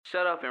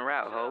Shut up and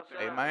rap, ho.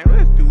 Hey man,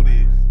 let's do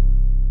this.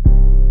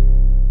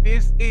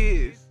 This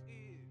is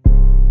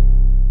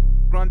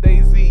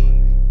Grande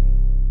Z's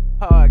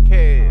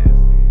podcast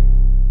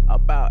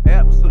about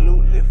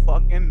absolutely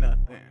fucking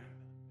nothing.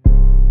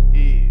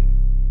 Yeah,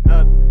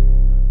 nothing.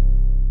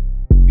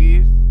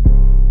 This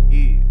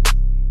is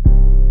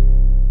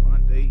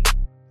Grande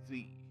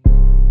Z's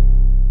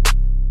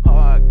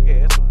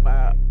podcast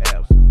about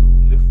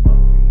absolutely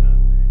fucking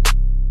nothing.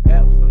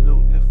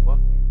 Absolutely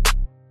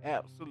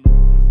fucking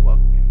nothing.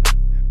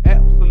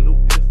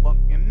 Absolutely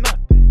fucking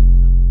nothing.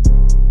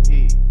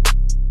 Yeah.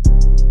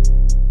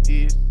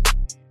 This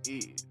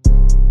is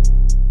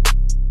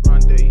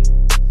Grande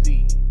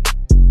Z's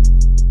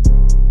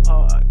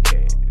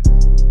podcast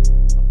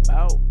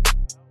about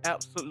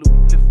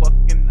absolutely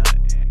fucking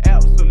nothing.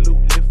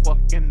 Absolutely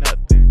fucking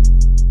nothing.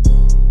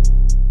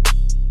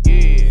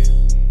 Yeah.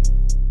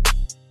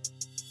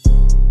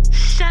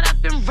 Shut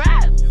up and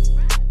rap,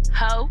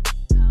 ho.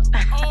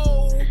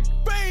 Oh,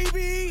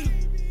 baby.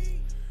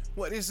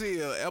 What is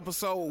it?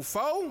 Episode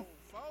 4?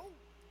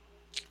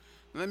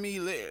 Let me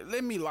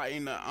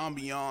lighten the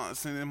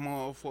ambiance in this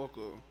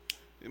motherfucker.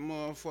 This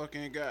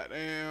motherfucking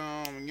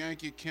goddamn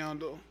Yankee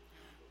Candle,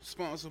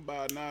 sponsored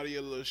by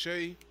Nadia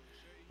Lachey.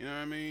 You know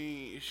what I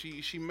mean?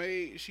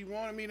 She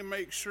wanted me to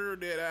make sure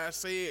that I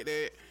said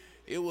that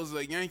it was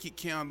a Yankee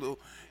Candle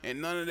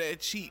and none of that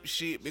cheap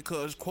shit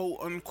because quote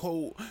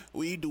unquote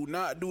we do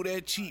not do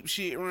that cheap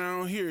shit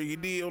around here. You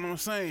dig what I'm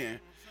saying?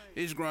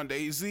 It's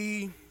Grande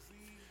Z.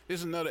 This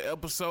is another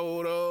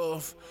episode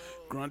of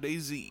Grande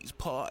Z's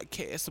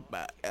podcast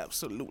about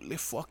absolutely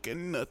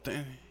fucking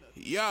nothing.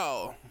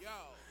 Y'all.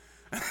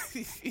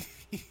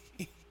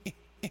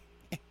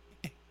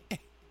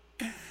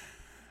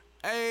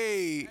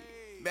 Hey,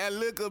 that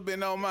liquor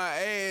been on my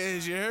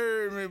ass. You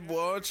heard me,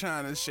 boy. I'm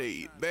trying to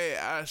shake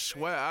that. I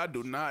swear I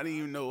do not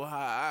even know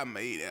how I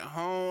made it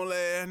home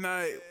last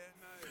night.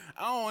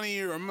 I don't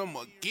even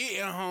remember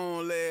getting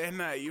home last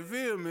night. You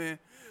feel me?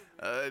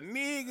 A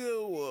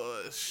nigga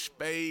was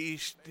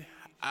spaced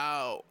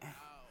out.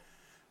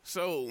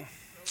 So,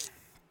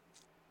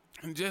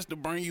 just to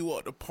bring you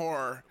up to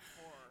par,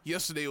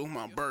 yesterday was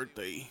my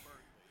birthday.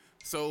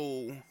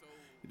 So,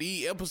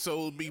 these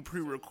episodes be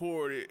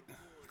pre-recorded.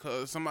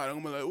 Cause somebody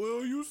gonna be like,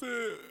 well, you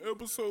said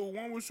episode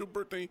 1 was your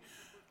birthday.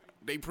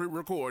 They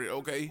pre-recorded,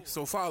 okay?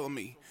 So follow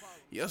me.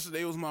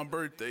 Yesterday was my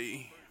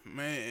birthday.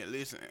 Man,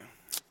 listen.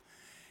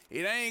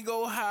 It ain't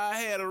go how I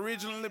had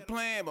originally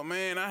planned, but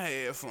man, I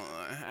had fun.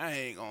 I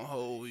ain't gonna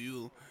hold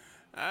you.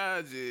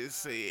 I just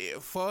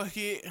said, fuck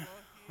it.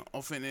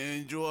 I'm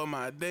finna enjoy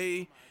my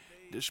day,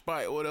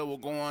 despite whatever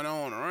going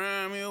on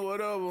around me or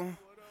whatever.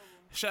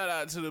 Shout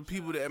out to the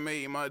people that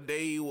made my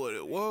day what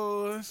it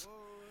was.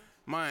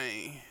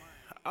 Man,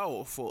 I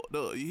was fucked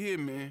up, you hear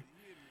me?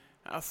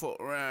 I fucked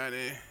around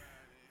and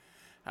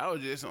I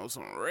was just on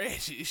some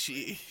ratchet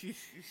shit.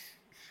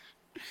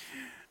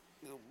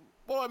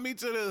 Brought me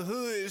to the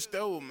hood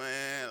store,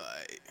 man.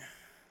 Like,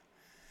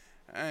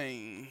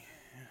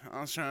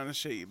 I'm trying to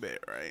shake back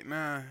right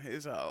now.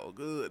 It's all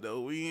good,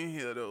 though. We in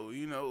here, though,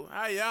 you know.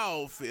 How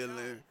y'all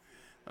feeling?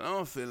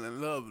 I'm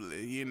feeling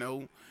lovely, you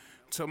know.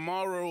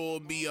 Tomorrow will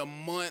be a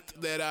month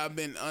that I've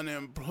been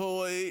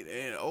unemployed,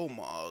 and oh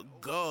my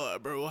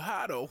God, bro,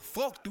 how the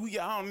fuck do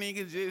y'all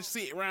niggas just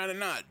sit around and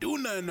not do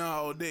nothing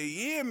all day, you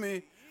hear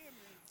me?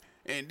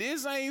 And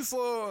this ain't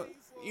for,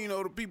 you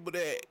know, the people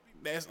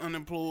that's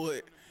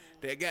unemployed,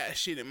 that got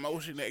shit in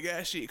motion, that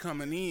got shit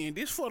coming in.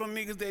 This for the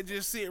niggas that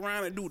just sit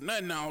around and do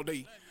nothing all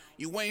day.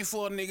 You waiting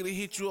for a nigga to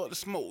hit you up to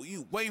smoke.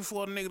 You waiting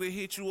for a nigga to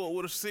hit you up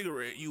with a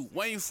cigarette. You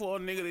waiting for a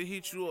nigga to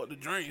hit you up to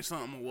drink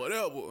something or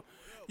whatever.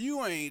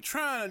 You ain't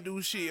trying to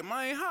do shit,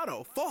 man. How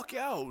the fuck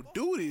y'all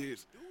do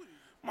this?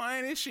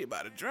 Man, this shit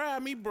about to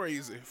drive me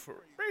crazy,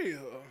 for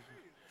real.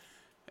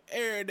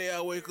 Every day I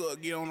wake up,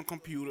 get on the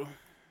computer.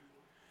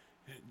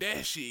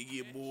 That shit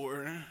get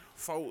boring.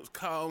 Folks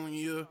calling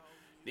you,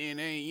 then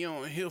you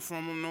don't hear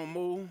from them no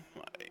more.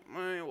 Like,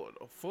 man, what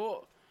the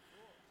fuck?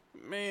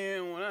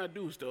 Man, when I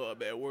do start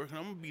back working,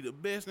 I'm gonna be the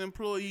best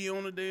employee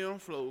on the damn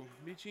floor.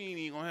 Bitch, you ain't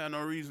even gonna have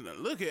no reason to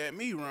look at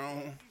me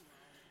wrong.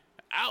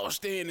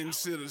 Outstanding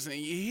citizen,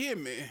 you hear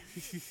me?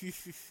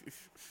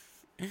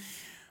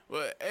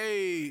 But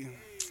hey,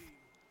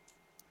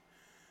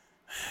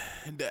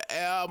 the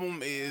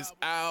album is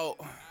out.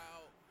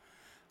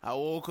 I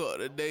woke up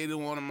today to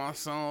one of my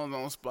songs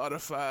on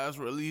Spotify's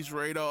release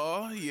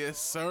radar. Yes,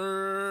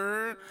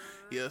 sir.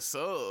 Yes,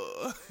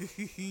 sir.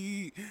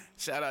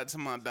 Shout out to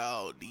my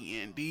dog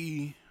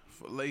D&D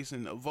for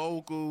lacing the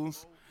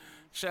vocals.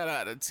 Shout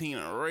out to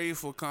Tina Ray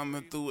for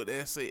coming through with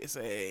that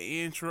sad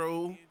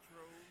intro.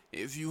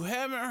 If you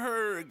haven't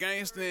heard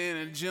Gangsta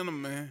and a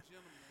Gentleman,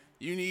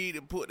 you need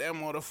to put that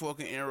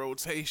motherfucker in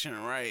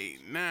rotation right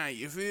now.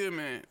 You feel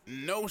me?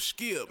 No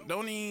skip.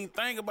 Don't even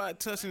think about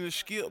touching the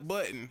skip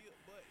button.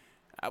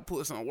 I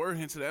put some work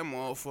into that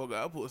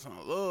motherfucker. I put some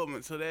love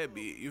into that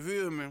bitch. You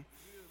feel me?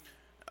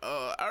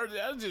 I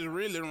just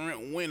really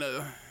went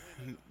a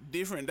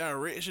different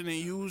direction than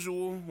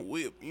usual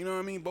with, you know what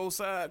I mean, both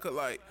sides. Cause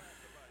like,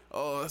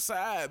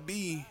 side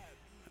B,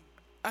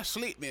 I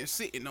slick been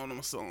sitting on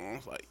them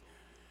songs. Like,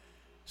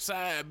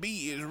 side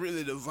B is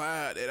really the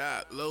vibe that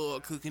I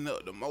love cooking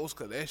up the most,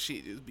 cause that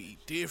shit just be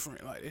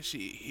different. Like, that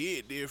shit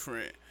hit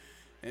different.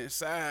 And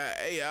side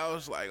A, I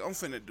was like, I'm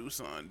finna do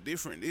something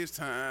different this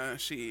time,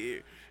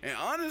 shit. And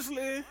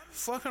honestly,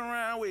 fucking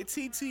around with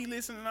TT,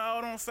 listening to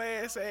all them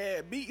fast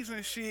ass beats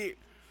and shit,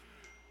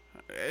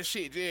 that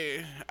shit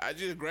I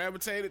just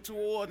gravitated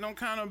toward them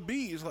kind of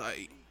beats.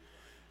 Like,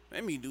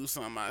 let me do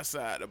something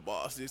outside the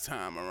box this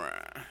time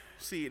around.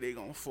 See if they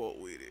gonna fuck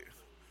with it.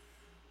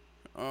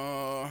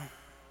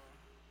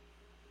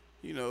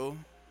 You know,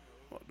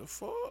 what the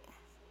fuck?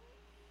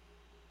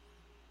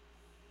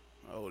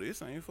 Oh,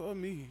 this ain't for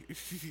me.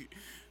 It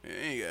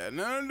ain't got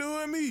nothing to do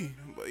with me.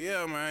 But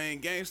yeah, man,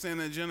 Gangsta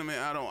and the Gentleman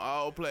out on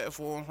all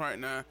platforms right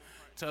now.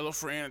 Tell a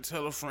friend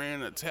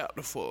to tap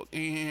the fuck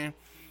in.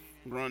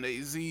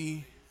 Grande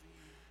Z,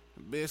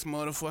 best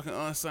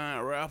motherfucking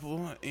unsigned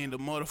rapper in the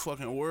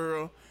motherfucking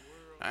world.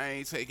 I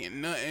ain't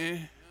taking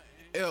nothing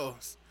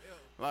else.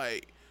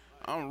 Like,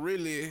 I'm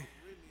really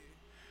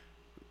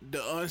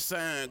the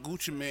unsigned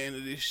Gucci man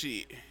of this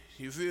shit.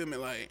 You feel me?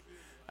 Like,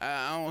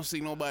 I don't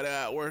see nobody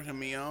outworking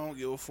me. I don't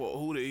give a fuck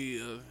who they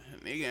is.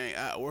 Nigga ain't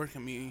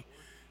outworking me.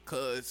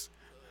 Cause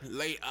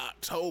late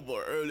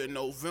October, early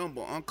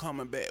November, I'm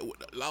coming back with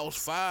the Lost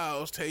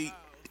Files tape.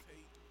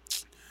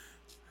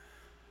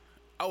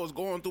 I was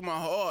going through my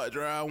hard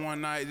drive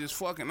one night just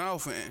fucking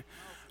off, and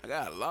I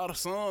got a lot of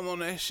songs on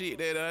that shit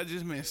that I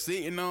just been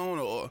sitting on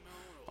or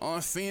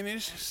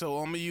unfinished. So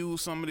I'm gonna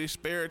use some of this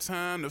spare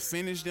time to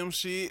finish them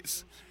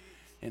shits.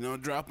 And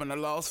I'm dropping the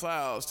Lost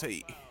Files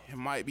tape. It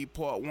might be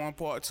part 1,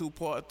 part 2,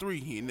 part 3.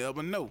 You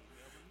never know.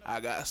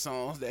 I got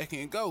songs that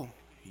can go.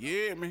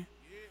 Yeah, man.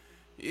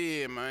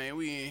 Yeah, man.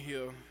 We in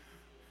here.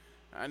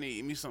 I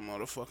need me some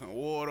motherfucking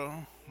water.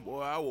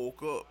 Boy, I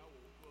woke up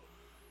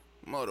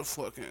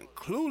motherfucking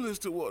clueless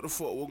to what the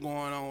fuck was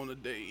going on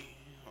today.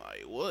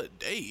 Like, what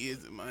day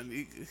is it, my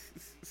nigga?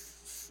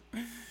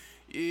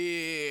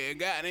 Yeah,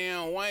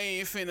 goddamn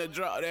Wayne finna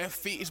drop that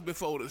fix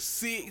before the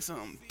 6.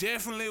 I'm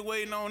definitely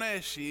waiting on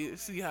that shit.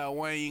 See how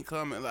Wayne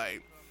coming.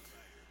 Like,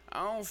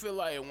 I don't feel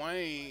like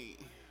Wayne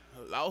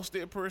lost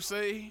it per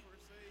se,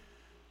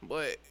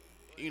 but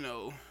you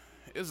know,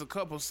 there's a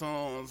couple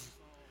songs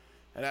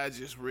that I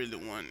just really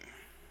want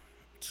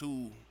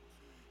too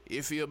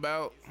iffy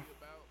about,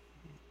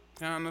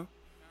 kinda.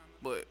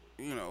 But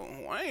you know,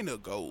 Wayne a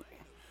GOAT,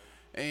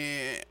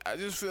 and I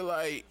just feel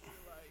like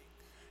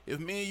if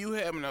me and you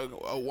having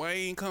a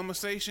Wayne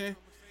conversation,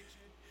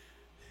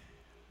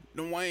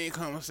 the Wayne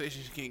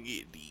conversations can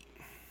get deep.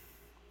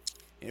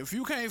 And if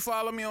you can't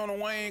follow me on a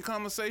Wayne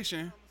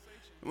conversation,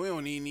 we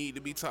don't even need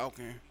to be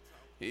talking.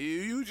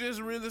 If you just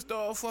really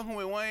start fucking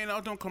with Wayne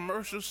off them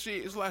commercial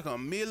shit, it's like a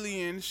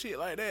million shit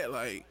like that.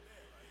 Like,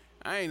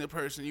 I ain't the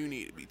person you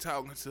need to be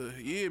talking to.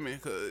 You hear me?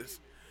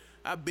 Cause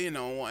I been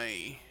on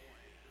Wayne.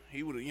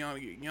 He was the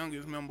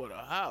youngest member of the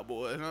Hot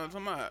Boys. You know what I'm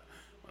talking about?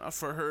 When I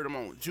first heard him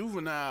on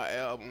Juvenile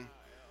album,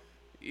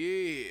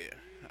 yeah,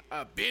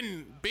 I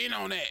been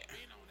on that.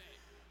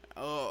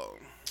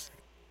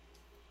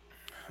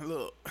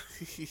 Look,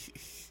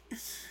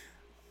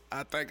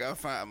 I think I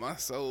found my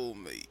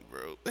soulmate,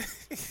 bro.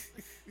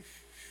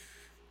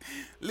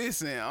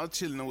 Listen, I'm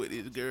chilling with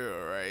this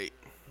girl, right?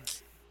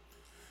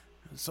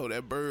 So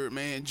that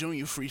Birdman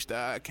Jr.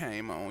 freestyle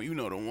came on. You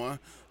know the one.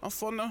 I'm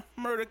from the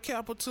murder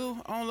capital.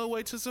 Only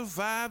way to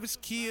survive is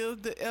kill.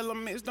 The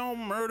elements don't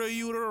murder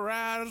you. The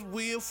riders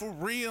will for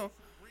real.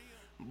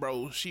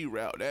 Bro, she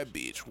rapped that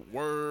bitch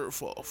word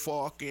for a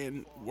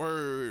fucking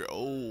word.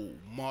 Oh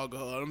my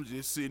God, I'm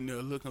just sitting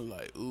there looking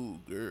like, ooh,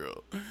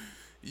 girl,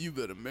 you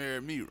better marry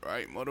me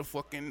right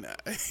motherfucking now.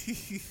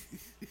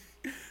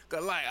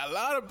 Cause like a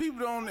lot of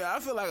people I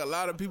feel like a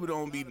lot of people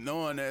don't be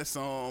knowing that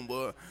song,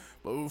 but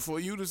for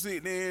you to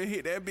sit there and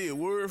hit that bitch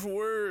word for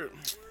word,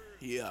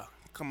 yeah,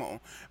 come on.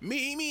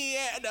 Meet me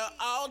at the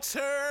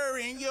altar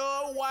in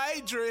your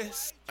white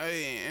dress.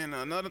 Hey, and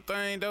another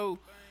thing though,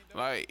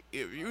 like,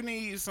 if you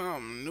need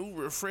some new,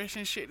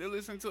 refreshing shit to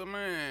listen to,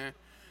 man,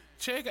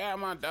 check out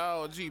my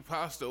dog G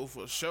Pasto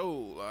for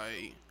sure.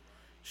 Like,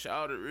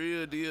 shout it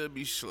real deal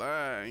be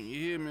sliding, you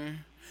hear me?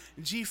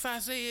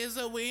 G5 is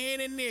a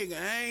winning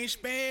nigga, I ain't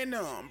spending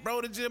them.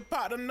 Bro, they just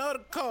popped another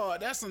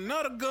card, that's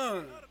another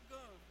gun.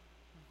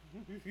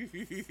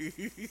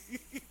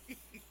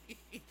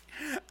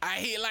 I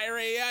hit like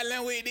Ray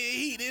Allen with this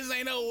heat, this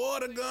ain't no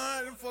water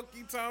gun, the fuck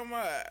you talking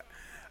about?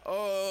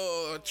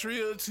 Oh,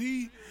 Trill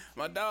T,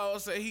 my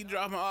dog said he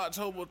dropping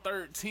October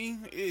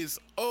 13th. It's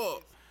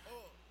up.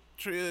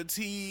 Trill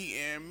T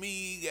and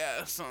me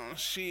got some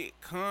shit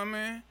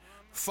coming.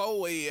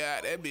 4-way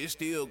out, that bitch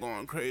still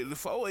going crazy.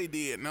 4-way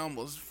did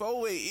numbers.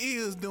 4-way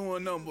is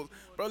doing numbers.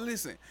 Bro,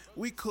 listen,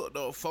 we cooked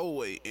up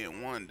 4-way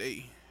in one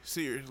day.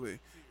 Seriously.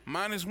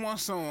 Minus one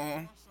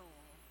song,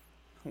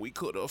 we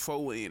cooked up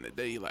 4-way in a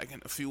day, like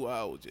in a few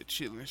hours, just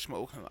chilling,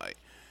 smoking, like.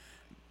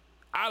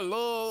 I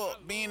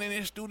love being in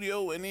this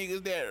studio with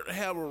niggas that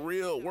have a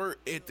real work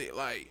ethic.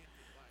 Like,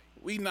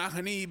 we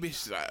knocking these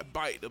bitches like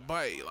bite to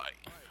bite. Like,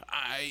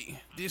 alright,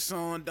 this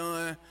song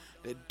done,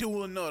 then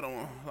do another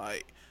one.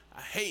 Like,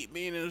 I hate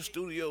being in the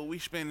studio. We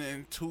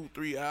spending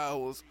 2-3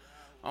 hours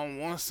on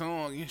one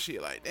song and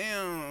shit. Like,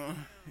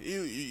 damn,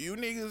 you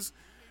niggas,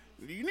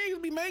 be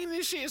making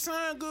this shit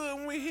sound good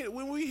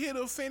when we hit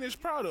a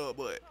finished product,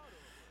 but.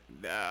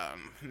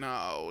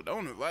 No,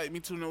 don't invite me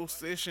to no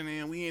session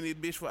and we in this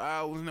bitch for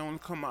hours and only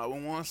come out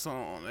with one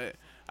song.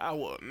 I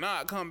will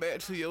not come back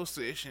to your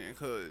session,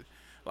 cause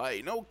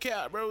like no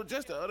cap, bro.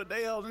 Just the other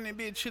day I was in that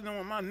bitch chilling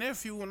with my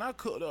nephew and I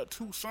cooked up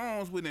 2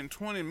 songs within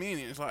 20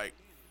 minutes. Like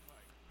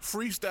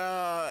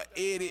freestyle,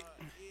 edit,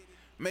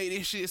 made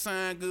this shit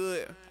sound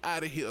good.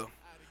 Out of here.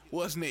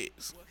 What's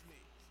next?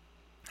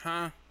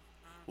 Huh?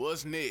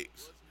 What's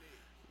next?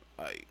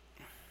 Like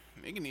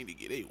nigga need to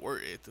get their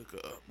work ethic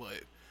up,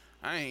 but.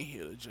 I ain't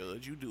here to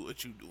judge. You do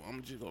what you do.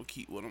 I'm just gonna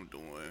keep what I'm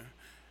doing.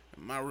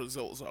 My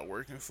results are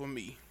working for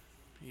me.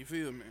 You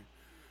feel me?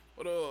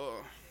 But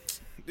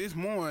this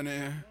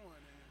morning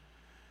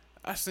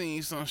I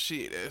seen some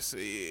shit that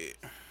said,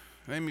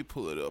 let me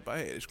pull it up. I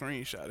had to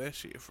screenshot that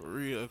shit for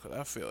real, cause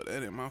I felt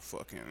that in my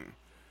fucking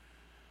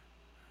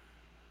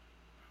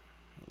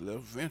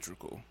left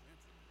ventricle.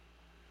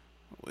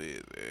 Where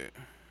is that?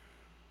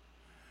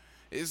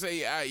 It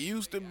say, I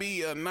used to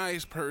be a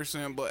nice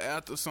person, but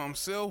after some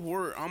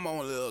self-work, I'm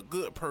only a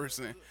good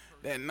person.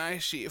 That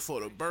nice shit for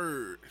the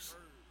birds.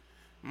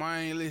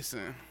 Man,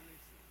 listen.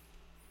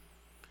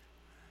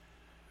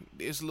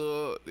 This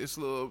little,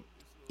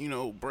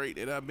 break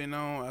that I've been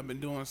on, I've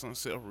been doing some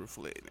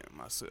self-reflecting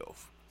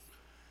myself.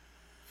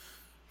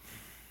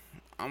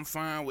 I'm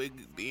fine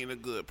with being a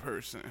good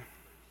person.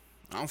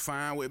 I'm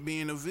fine with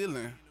being a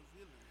villain.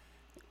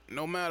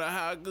 No matter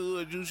how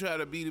good you try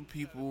to be to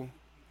people,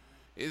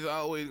 it's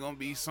always gonna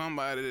be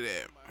somebody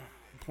that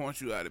points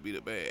you out to be the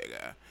bad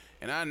guy.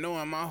 And I know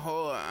in my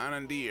heart I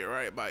done did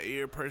right by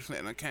every person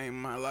that done came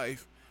in my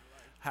life.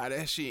 How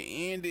that shit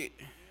ended.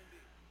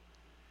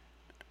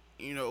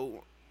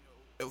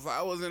 If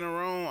I was in the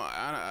wrong,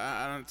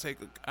 I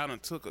done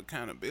took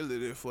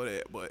accountability for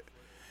that. But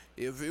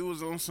if it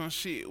was on some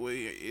shit where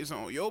it's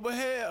on your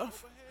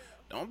behalf,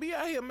 don't be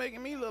out here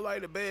making me look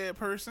like the bad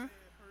person.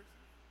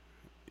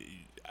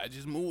 I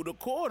just moved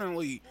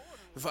accordingly.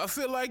 If I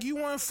feel like you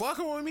weren't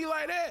fucking with me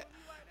like that,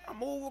 I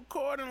move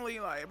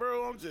accordingly. Like,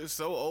 bro, I'm just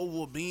so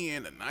over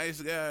being a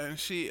nice guy and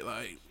shit.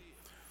 Like,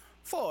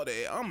 for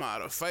that, I'm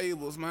out of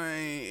favors,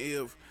 man.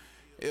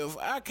 If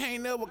I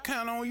can't never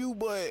count on you,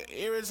 but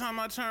every time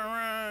I turn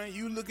around,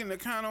 you looking to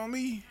count on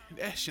me,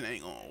 that shit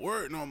ain't gonna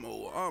work no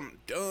more. I'm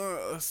done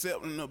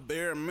accepting the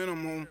bare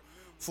minimum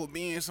for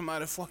being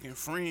somebody's fucking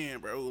friend,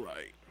 bro.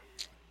 Like,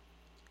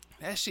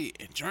 that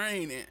shit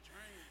draining.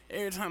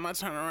 Every time I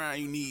turn around,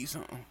 you need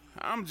something.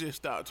 I'm just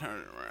stop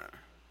turning around.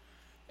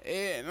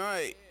 At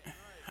night,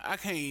 I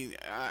can't.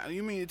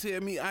 You mean to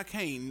tell me I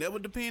can't never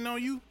depend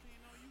on you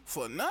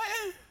for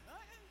nothing?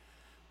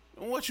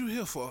 What you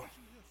here for?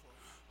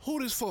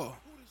 Who this for?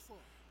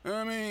 You know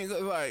what I mean?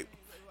 Cause like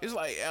it's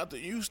like after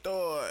you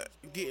start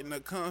getting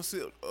the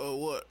concept of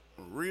what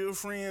real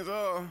friends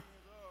are,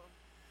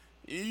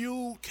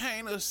 you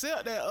can't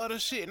accept that other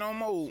shit no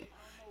more.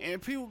 And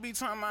people be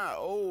talking about,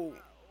 oh,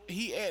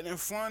 he acting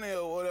funny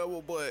or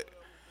whatever, but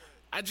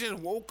I just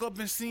woke up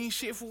and seen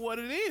shit for what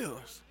it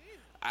is.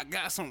 I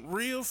got some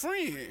real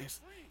friends.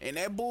 And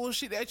that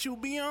bullshit that you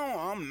be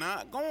on, I'm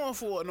not going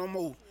for it no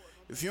more.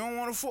 If you don't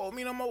want to fuck with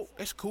me no more,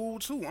 that's cool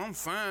too. I'm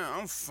fine.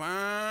 I'm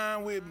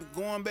fine with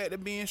going back to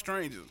being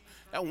strangers.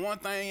 That one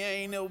thing I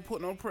ain't never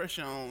put no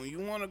pressure on. You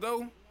want to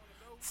go?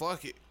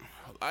 Fuck it.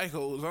 Life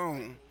goes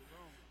on.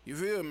 You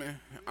feel me?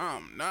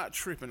 I'm not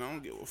tripping. I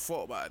don't give a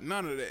fuck about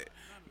none of that.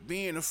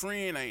 Being a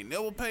friend ain't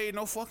never paid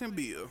no fucking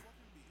bill.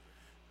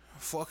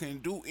 Fucking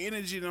do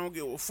energy, don't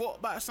give a fuck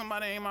about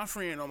somebody ain't my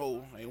friend no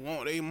more. They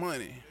want their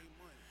money.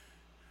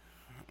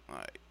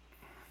 Like,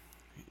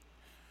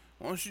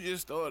 once you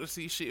just start to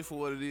see shit for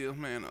what it is,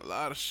 man, a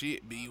lot of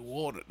shit be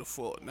watered the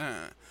fuck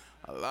down.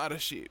 A lot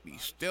of shit be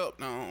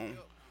stepped on.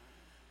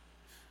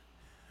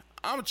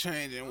 I'm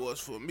changing what's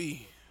for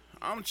me.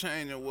 I'm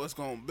changing what's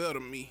gonna better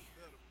me.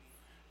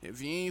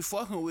 If you ain't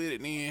fucking with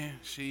it, then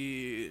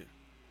shit,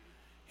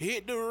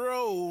 hit the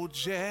road,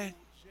 Jack.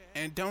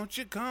 And don't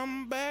you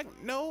come back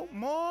no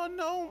more,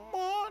 no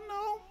more,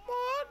 no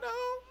more,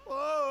 no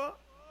more.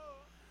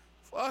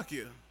 Fuck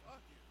you.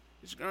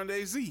 It's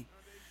Grande Z.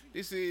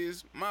 This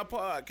is my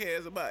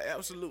podcast about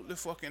absolutely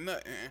fucking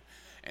nothing.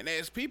 And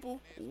as people,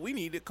 we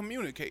need to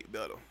communicate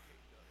better.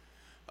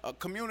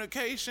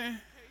 Communication,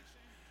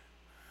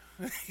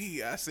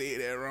 I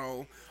said that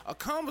wrong. A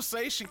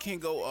conversation can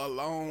go a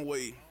long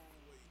way.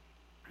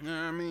 You know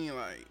what I mean?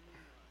 Like,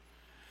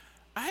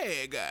 I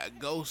had got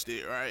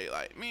ghosted, right?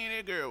 Like, me and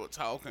that girl were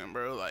talking,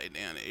 bro, like,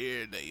 down the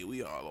every day.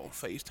 We all on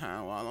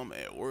FaceTime while I'm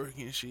at work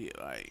and shit.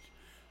 Like,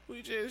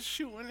 we just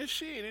shooting the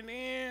shit, and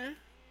then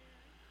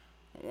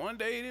one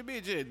day that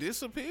bitch just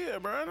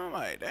disappeared, bro. And I'm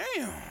like,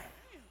 damn,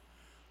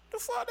 the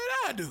fuck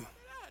did I do?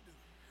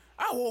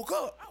 I woke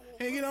up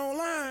and get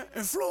online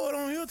and Floyd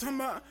on here talking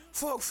about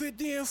fuck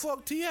 50 and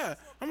fuck T.I.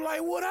 I'm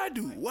like, what I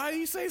do? Why do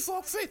you say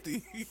fuck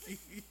 50?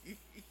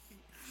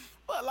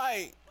 But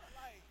like,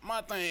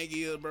 my thing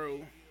is,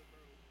 bro.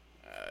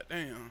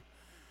 Damn.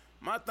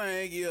 My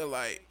thing is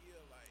like,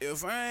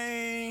 if I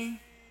ain't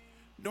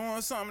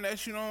doing something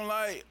that you don't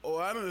like,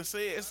 or I done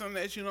said something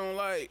that you don't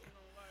like,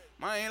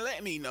 man,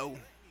 let me know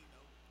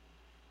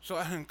so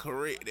I can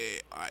correct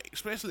that. Like,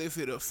 especially if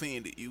it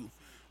offended you,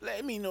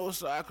 let me know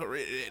so I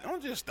correct that.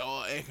 Don't just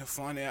start acting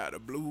funny out of the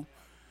blue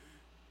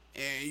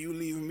and you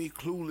leaving me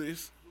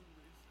clueless.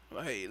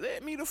 Like,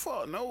 let me the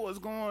fuck know what's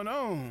going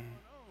on.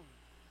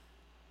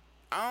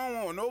 I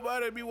don't want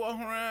nobody to be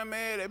walking around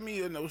mad at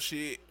me or no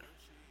shit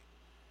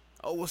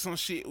over some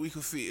shit we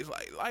could fix.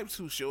 Like, life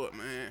too short,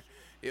 man.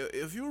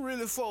 If you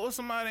really fuck with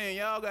somebody and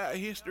y'all got a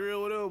history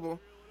or whatever,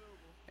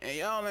 and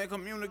y'all ain't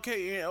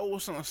communicating over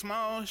some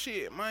small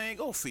shit, man,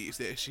 go fix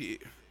that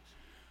shit.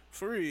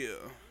 For real.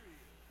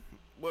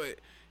 But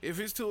if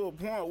it's to a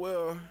point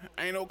where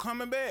ain't no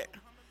coming back,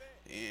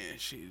 then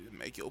shit,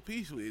 make your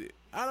peace with it.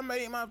 I done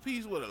made my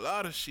peace with a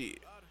lot of shit.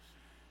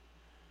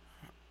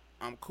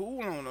 I'm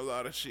cool on a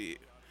lot of shit.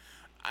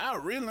 I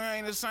really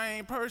ain't the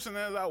same person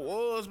as I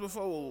was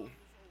before.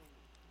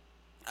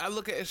 I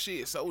look at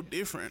shit so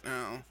different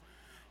now.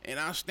 And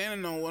I'm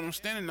standing on what I'm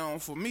standing on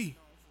for me.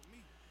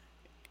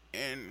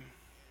 And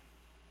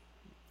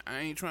I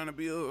ain't trying to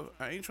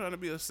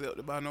be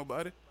accepted by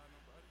nobody.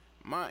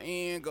 My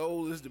end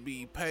goal is to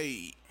be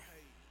paid.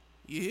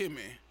 You hear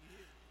me?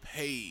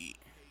 Paid.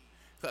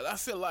 Cause I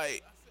feel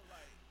like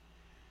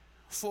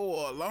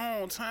for a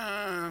long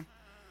time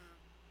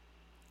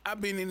I've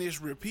been in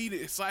this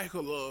repeated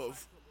cycle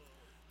of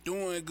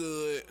doing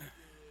good,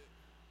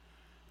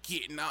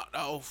 getting knocked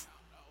off,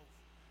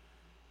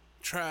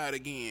 try it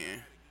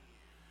again.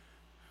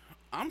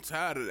 I'm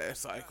tired of that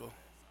cycle.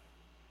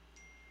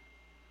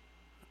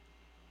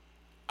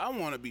 I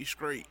want to be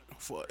straight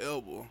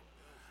forever.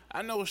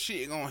 I know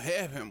shit gonna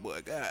happen,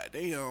 but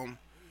goddamn,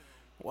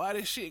 why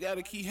this shit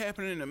gotta keep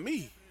happening to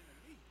me?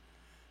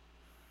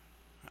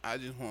 I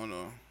just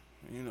wanna,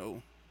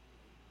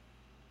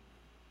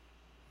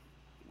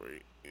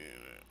 break it.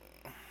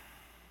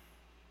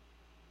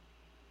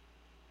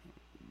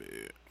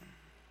 Bet.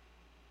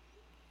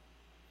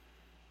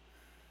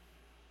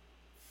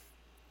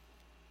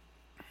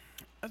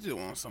 I just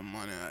want some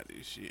money out of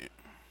this shit.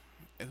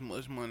 As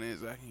much money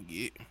as I can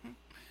get.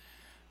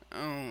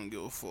 I don't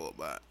give a fuck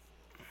about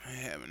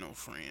having no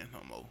friends no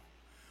more.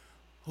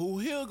 Who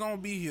here gonna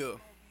be here?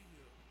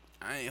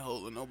 I ain't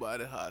holding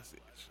nobody hostage.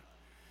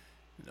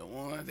 The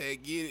ones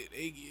that get it,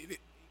 they get it.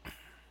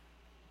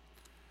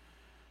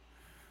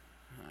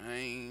 I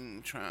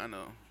ain't trying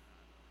to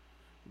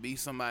be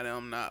somebody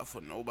I'm not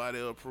for nobody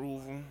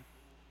approval.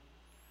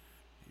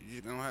 You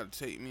just gonna have to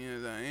take me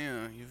as I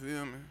am, you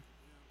feel me?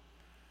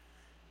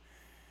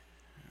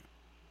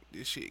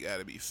 This shit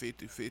gotta be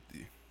 50-50.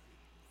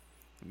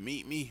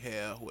 Meet me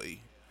halfway.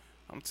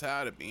 I'm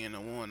tired of being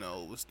the one to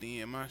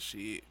overstand my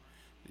shit.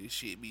 This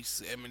shit be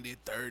 70,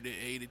 30,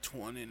 80,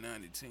 20,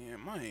 90, 10.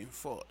 Man,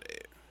 fuck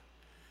that.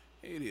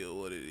 It is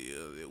what it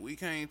is. If we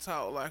can't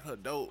talk like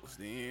adults,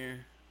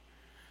 then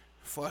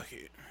fuck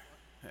it.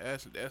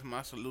 That's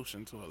my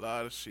solution to a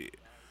lot of shit.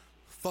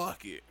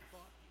 Fuck it.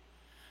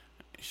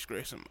 I ain't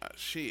stressing my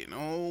shit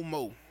no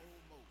more.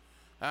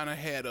 I done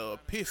had a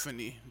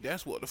epiphany.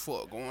 That's what the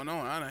fuck going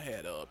on. I done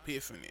had a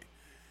epiphany.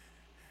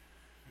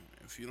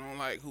 If you don't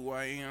like who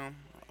I am,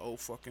 oh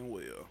fucking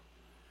well.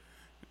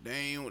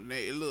 They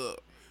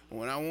look.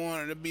 When I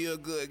wanted to be a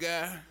good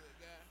guy,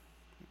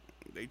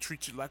 they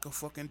treat you like a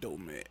fucking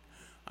doormat.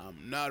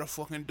 I'm not a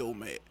fucking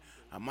doormat.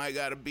 I might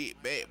got a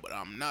big back, but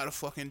I'm not a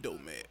fucking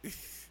doormat.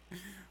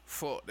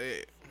 Fuck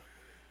that.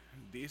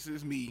 This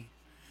is me.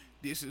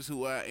 This is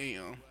who I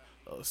am.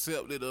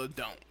 Accept it or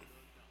don't.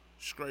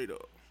 Straight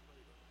up.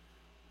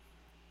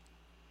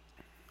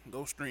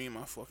 Go stream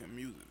my fucking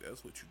music.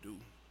 That's what you do.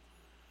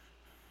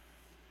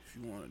 If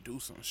you want to do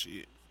some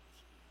shit.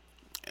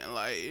 And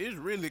like, it's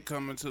really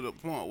coming to the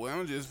point where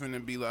I'm just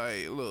finna be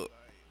like, look,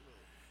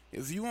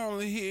 if you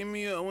only hit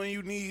me up when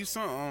you need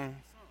something,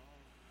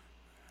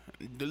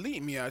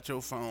 delete me out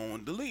your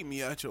phone, delete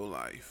me out your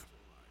life.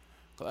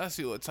 Cause I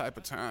see what type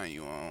of time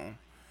you on.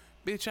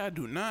 Bitch, I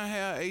do not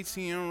have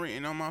ATM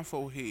written on my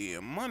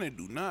forehead. Money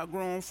do not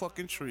grow on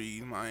fucking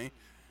trees, man.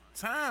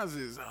 Times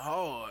is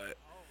hard.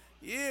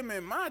 Yeah,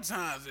 man, my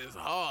times is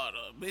harder.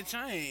 Bitch,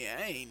 I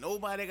ain't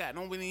nobody got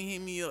nobody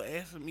hit me up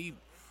asking me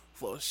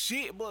for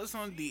shit but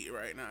some dick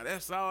right now.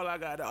 That's all I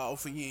got to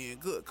offer you in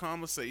good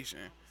conversation.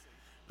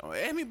 Don't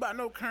ask me about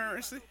no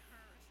currency.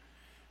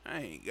 I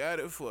ain't got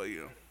it for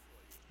you.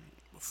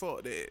 But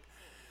fuck that.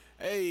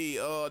 Hey,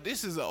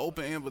 this is an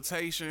open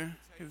invitation.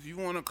 If you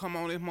want to come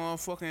on this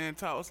motherfucker and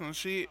talk some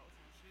shit,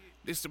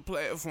 this the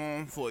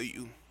platform for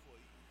you.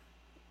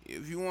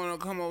 If you want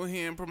to come over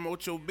here and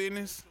promote your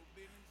business,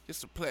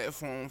 it's a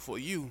platform for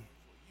you.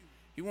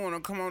 You want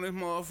to come on this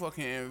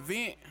motherfucking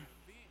event,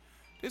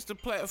 it's the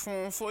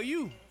platform for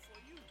you.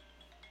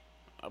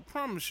 I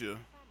promise you.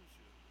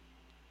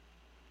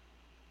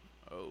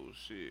 Oh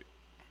shit.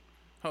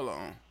 Hold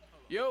on.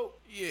 Yo,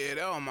 yeah,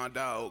 that was my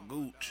dog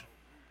Gooch.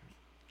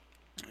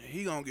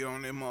 He gonna get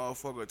on that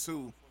motherfucker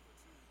too.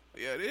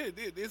 Yeah,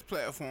 this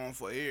platform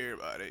for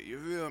everybody. You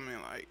feel me?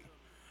 Like,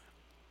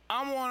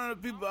 I'm one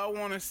of the people. I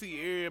want to see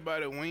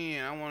everybody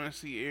win. I want to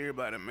see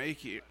everybody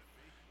make it.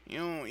 You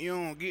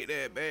don't get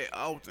that back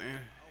often.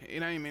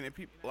 It ain't many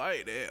people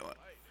like that. Like,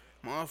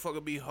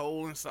 motherfucker be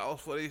holding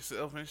sauce for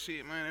themselves and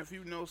shit, man. If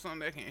you know something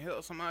that can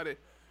help somebody,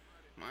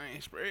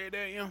 man, spread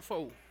that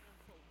info.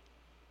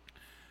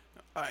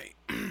 Like,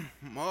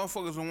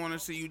 motherfuckers don't want to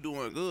see you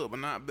doing good, but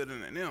not better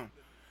than them.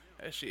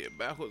 That shit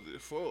backwards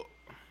as fuck.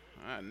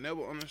 I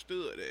never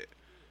understood that.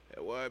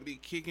 That's why I be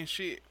kicking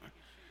shit.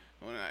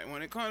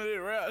 When it comes to this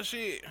rap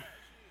shit,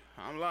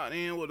 I'm locked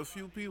in with a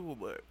few people,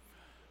 but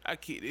I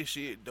kick this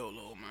shit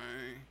dolo,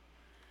 man.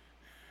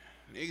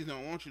 Niggas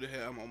don't want you to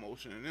have more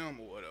motion than them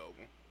or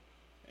whatever.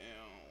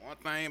 And one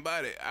thing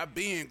about it, I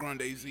been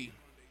Grande Z.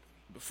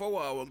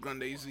 Before I was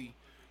Grande Z,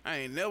 I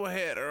ain't never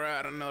had to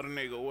ride another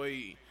nigga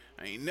way.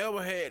 I ain't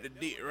never had the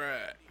dick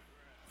ride.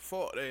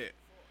 Fuck that.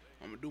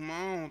 I'ma do my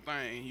own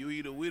thing. You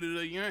either with it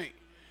or you ain't.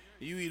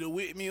 You either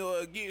with me or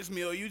against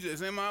me or you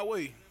just in my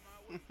way.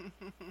 You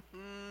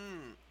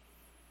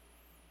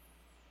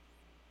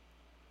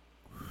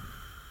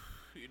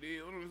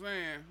did what I'm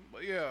saying?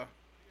 But yeah.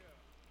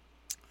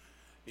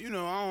 You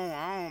know,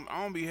 I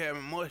don't be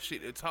having much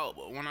shit to talk,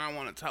 but when I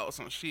want to talk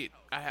some shit,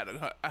 I had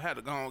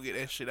to go and get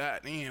that shit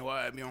out then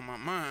while it be on my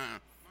mind.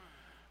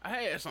 I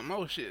had some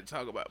more shit to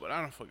talk about, but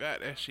I done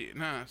forgot that shit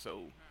now,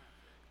 so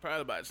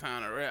probably about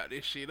time to wrap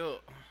this shit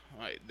up.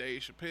 Like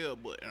Dave Chappelle,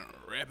 but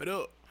wrap it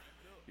up.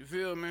 You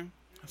feel me?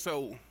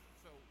 So,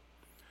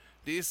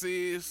 this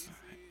is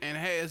and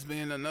has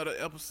been another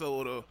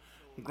episode of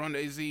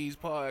Grande Z's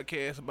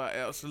podcast about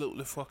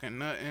absolutely fucking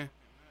nothing.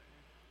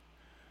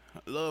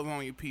 Love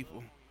on you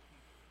people.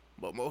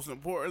 But most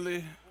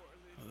importantly,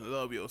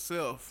 love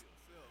yourself.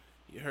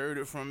 You heard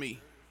it from me.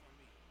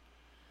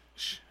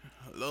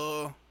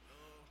 Love,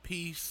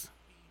 peace,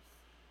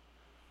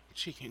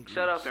 chicken grease.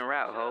 Shut up and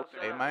rap, ho.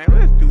 Hey man,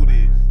 let's do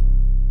this.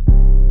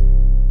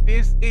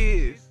 This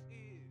is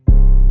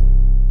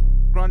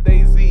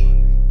Grande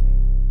Z's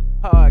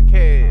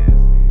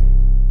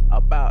podcast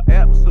about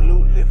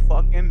absolutely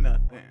fucking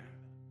nothing.